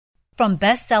From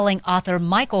best-selling author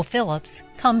Michael Phillips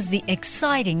comes the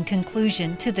exciting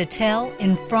conclusion to the tale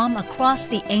in From Across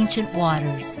the Ancient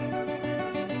Waters.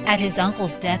 At his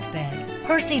uncle's deathbed,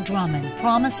 Percy Drummond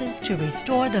promises to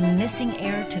restore the missing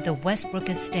heir to the Westbrooke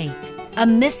estate, a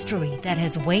mystery that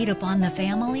has weighed upon the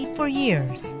family for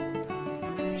years.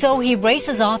 So he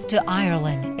races off to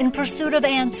Ireland in pursuit of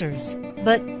answers,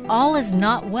 but all is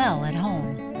not well at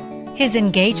home. His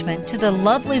engagement to the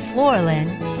lovely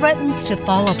Floralyn threatens to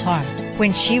fall apart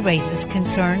when she raises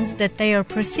concerns that they are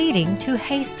proceeding too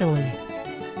hastily.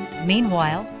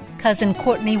 Meanwhile, cousin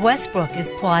Courtney Westbrooke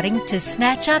is plotting to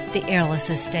snatch up the heirless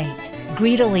estate,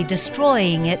 greedily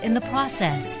destroying it in the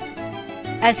process.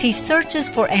 As he searches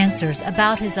for answers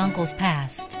about his uncle's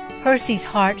past, Percy's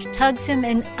heart tugs him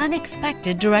in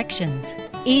unexpected directions.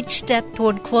 Each step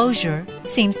toward closure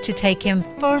seems to take him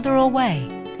further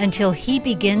away, until he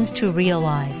begins to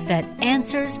realize that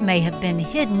answers may have been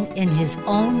hidden in his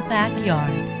own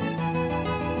backyard.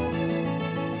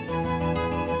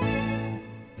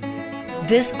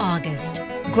 This August,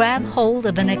 grab hold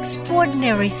of an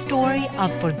extraordinary story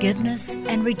of forgiveness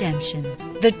and redemption,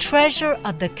 The Treasure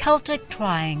of the Celtic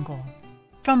Triangle,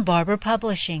 from Barber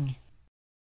Publishing.